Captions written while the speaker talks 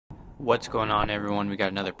What's going on, everyone? We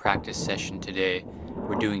got another practice session today.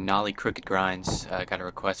 We're doing Nollie crooked grinds. I got a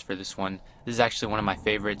request for this one. This is actually one of my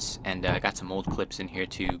favorites, and I got some old clips in here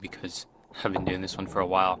too because I've been doing this one for a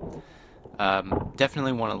while.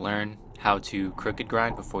 Definitely want to learn how to crooked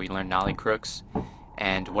grind before you learn Nollie crooks.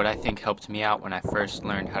 And what I think helped me out when I first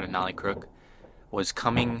learned how to Nollie crook was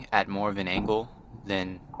coming at more of an angle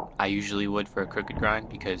than I usually would for a crooked grind,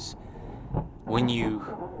 because when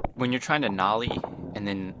you're trying to nollie and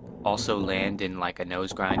then also land in like a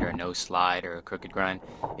nose grind or a nose slide or a crooked grind,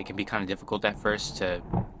 it can be kind of difficult at first to,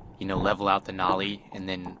 level out the nollie and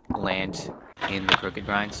then land in the crooked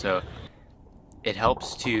grind. So it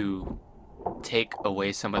helps to take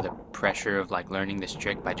away some of the pressure of like learning this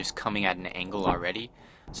trick by just coming at an angle already,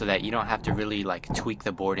 so that you don't have to really like tweak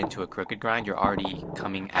the board into a crooked grind. You're already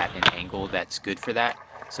coming at an angle that's good for that.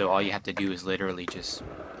 So all you have to do is literally just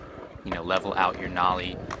level out your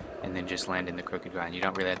nollie and then just land in the crooked grind. You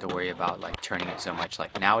don't really have to worry about like turning it so much.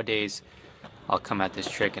 Like nowadays, I'll come at this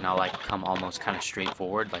trick and I'll like come almost kind of straight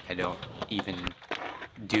forward. Like I don't even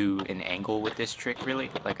do an angle with this trick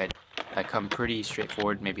really. Like I come pretty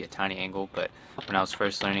straightforward, maybe a tiny angle, but when I was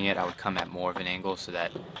first learning it, I would come at more of an angle so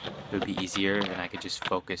that it would be easier and I could just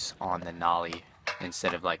focus on the nollie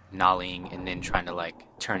instead of like nollieing and then trying to like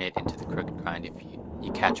turn it into the crooked grind, if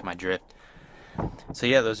you catch my drift. So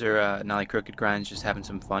yeah, those are Nollie crooked grinds, just having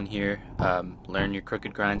some fun here. Learn your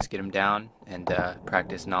crooked grinds, get them down, and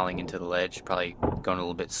practice nolling into the ledge, probably going a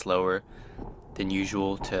little bit slower than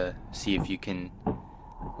usual to see if you can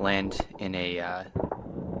land in a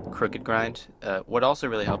crooked grind. What also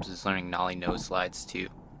really helps is learning nollie nose slides too.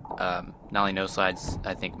 Nollie nose slides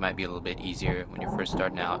I think might be a little bit easier when you're first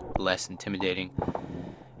starting out, less intimidating.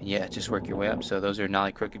 And yeah, just work your way up. So those are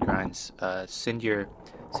Nollie crooked grinds. Send your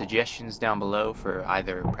suggestions down below for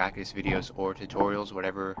either practice videos or tutorials,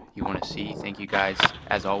 whatever you want to see. Thank you guys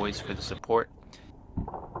as always for the support.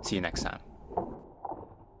 See you next time.